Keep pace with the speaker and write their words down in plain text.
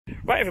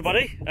Right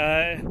everybody,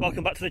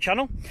 welcome back to the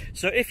channel.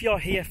 So if you're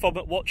here for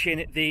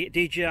watching the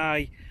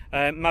DJI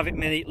Mavic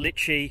Mini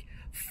LITCHI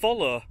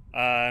follow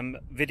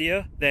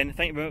video, then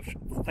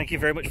thank you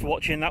very much for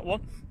watching that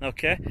one.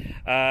 Okay,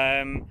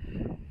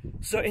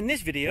 so in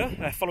this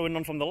video, following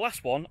on from the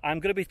last one, I'm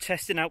going to be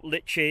testing out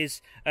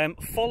LITCHI's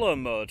follow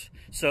mode.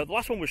 So the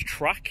last one was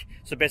track,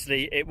 so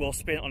basically it will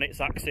spin on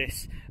its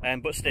axis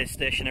but stays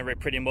stationary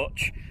pretty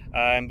much,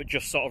 but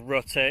just sort of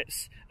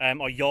rotates,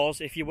 or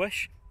yaws if you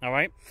wish.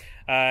 Alright,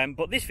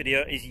 but this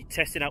video is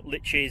testing out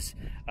LITCHI's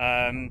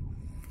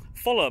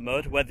follow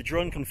mode, where the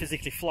drone can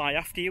physically fly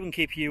after you and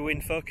keep you in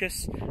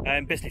focus,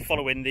 basically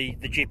following the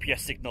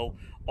GPS signal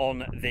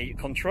on the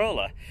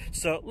controller.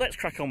 So let's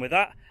crack on with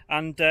that,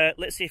 and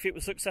let's see if it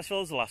was successful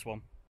as the last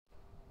one.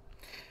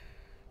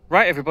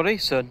 Right everybody,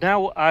 so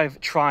now I've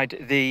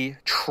tried the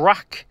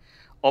track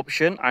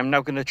option, I'm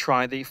now going to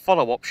try the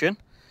follow option.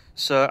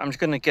 So I'm just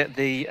going to get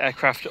the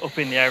aircraft up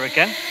in the air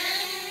again.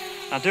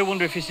 I do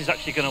wonder if this is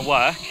actually going to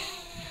work.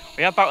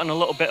 We are battling a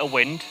little bit of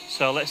wind,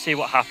 so let's see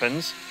what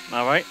happens.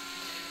 All right,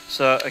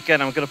 so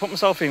again, I'm going to put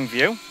myself in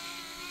view,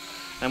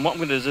 and what I'm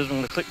going to do is I'm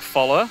going to click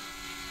follow.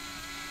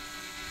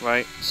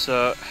 Right,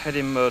 so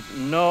heading mode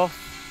north.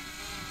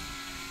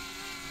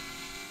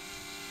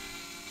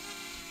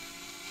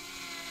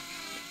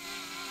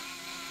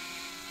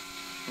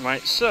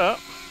 Right, so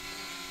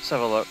let's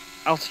have a look.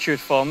 Altitude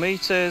 4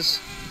 meters.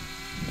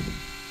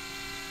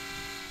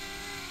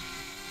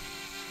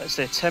 Let's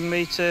say 10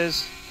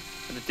 meters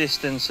at a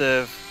distance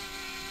of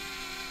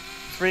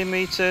 3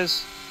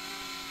 meters.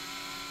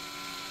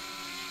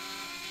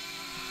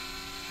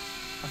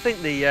 I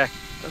think the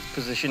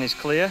position is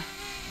clear.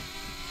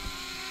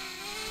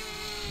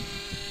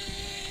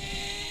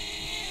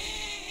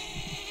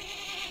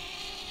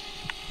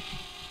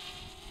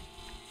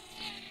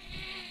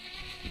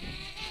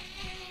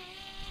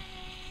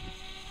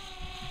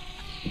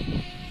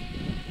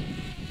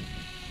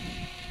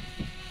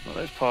 Well,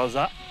 let's pause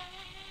that.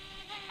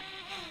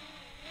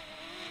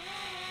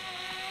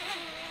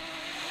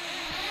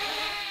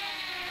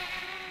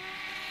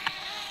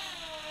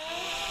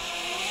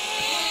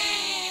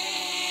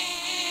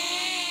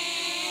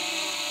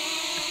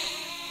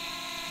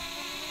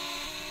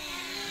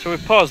 So we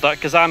paused that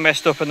because I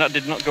messed up and that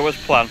did not go as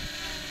planned.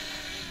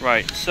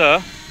 Right,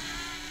 so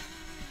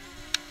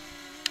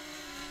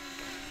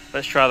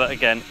let's try that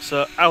again.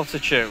 So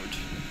altitude.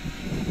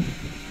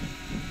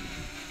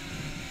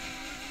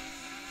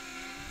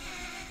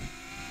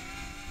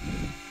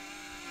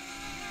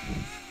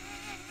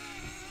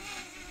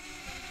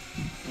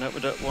 No, we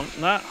don't want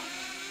that.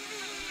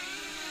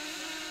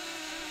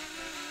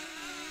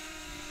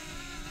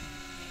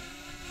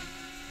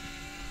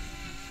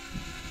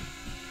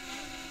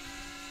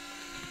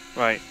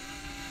 Right,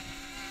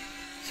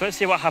 so let's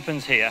see what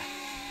happens here,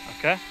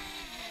 okay?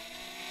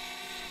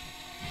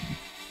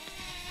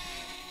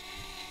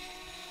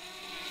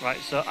 Right,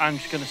 so I'm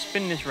just going to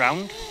spin this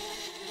round.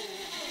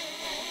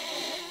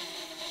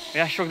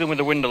 We are struggling with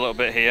the wind a little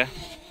bit here.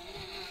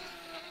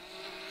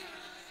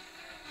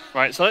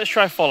 Right, so let's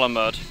try follow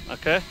mode,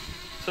 okay?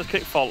 So let's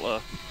click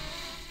follow.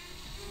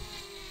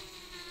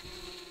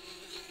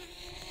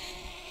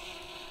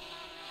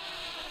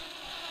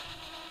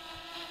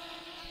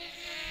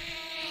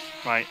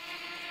 Right,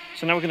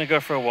 so now we're going to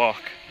go for a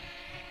walk.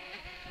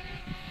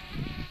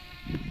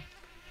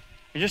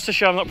 And just to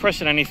show I'm not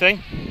pressing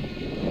anything,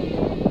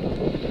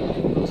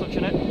 not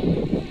touching it,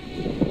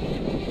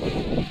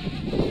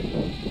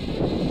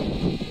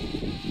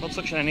 not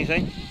touching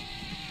anything.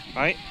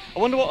 Right, I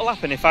wonder what will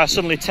happen if I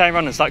suddenly turn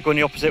around and start going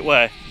the opposite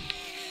way.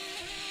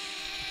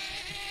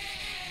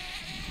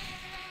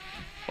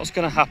 What's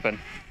going to happen?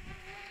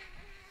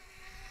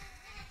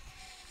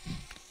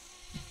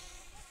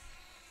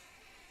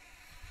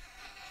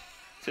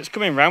 So it's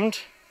coming round.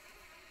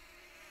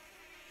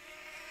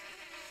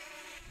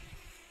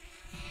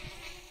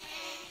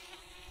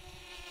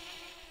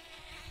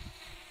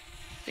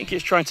 I think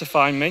it's trying to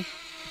find me.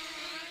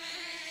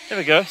 There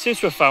we go,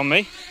 seems to have found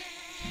me.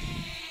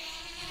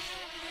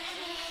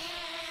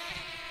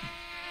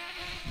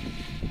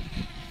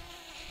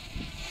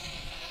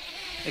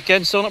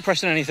 Again, still not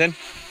pressing anything.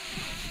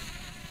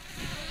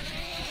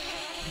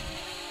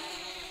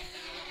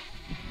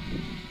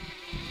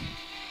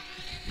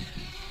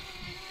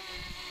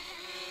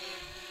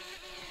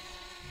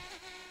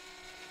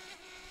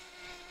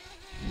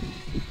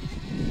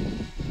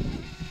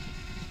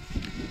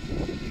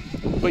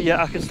 But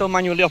yeah, I can still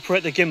manually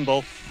operate the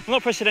gimbal. I'm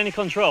not pressing any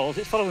controls,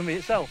 it's following me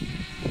itself.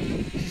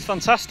 This is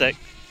fantastic.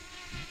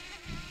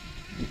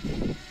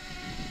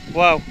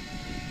 Wow.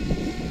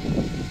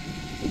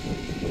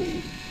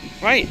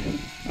 Right,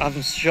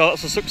 I'm sure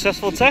that's a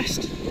successful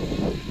test.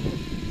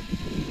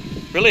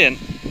 Brilliant.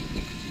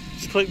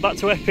 Just click back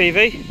to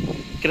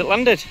FPV, get it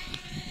landed.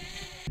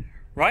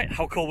 Right,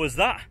 how cool was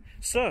that?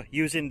 So,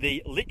 using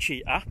the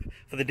LITCHI app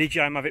for the DJI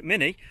Mavic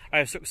Mini, I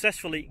have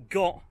successfully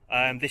got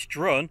this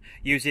drone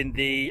using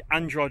the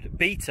Android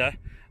beta.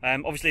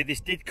 Obviously, this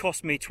did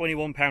cost me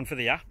 £21 for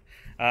the app,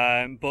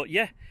 but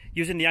yeah,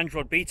 using the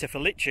Android beta for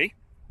LITCHI,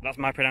 That's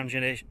my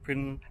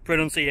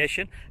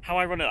pronunciation. How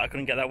ironic that I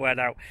couldn't get that word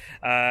out.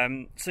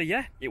 So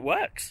yeah, it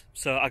works.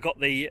 So I got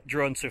the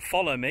drone to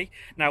follow me.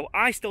 Now,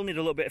 I still need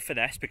a little bit of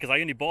finesse because I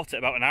only bought it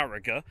about an hour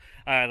ago.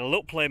 I had a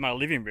little play in my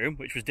living room,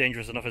 which was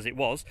dangerous enough as it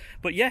was.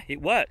 But yeah,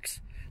 it works.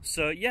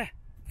 So yeah,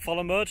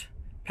 follow mode,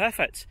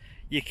 perfect.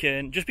 You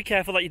can just be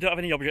careful that you don't have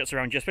any objects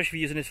around you, especially if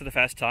you're using this for the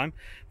first time.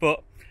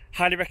 But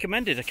highly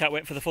recommended. I can't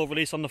wait for the full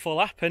release on the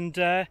full app. And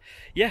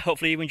yeah,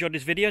 hopefully you enjoyed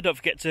this video. Don't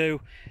forget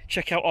to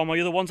check out all my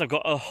other ones. I've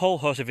got a whole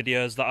host of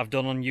videos that I've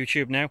done on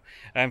YouTube now,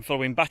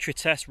 following battery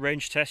tests,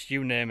 range tests,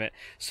 you name it.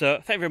 So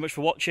thank you very much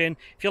for watching.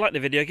 If you liked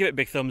the video, give it a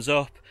big thumbs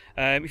up.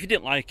 If you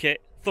didn't like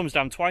it, thumbs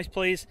down twice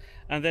please,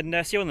 and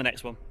then see you on the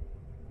next one.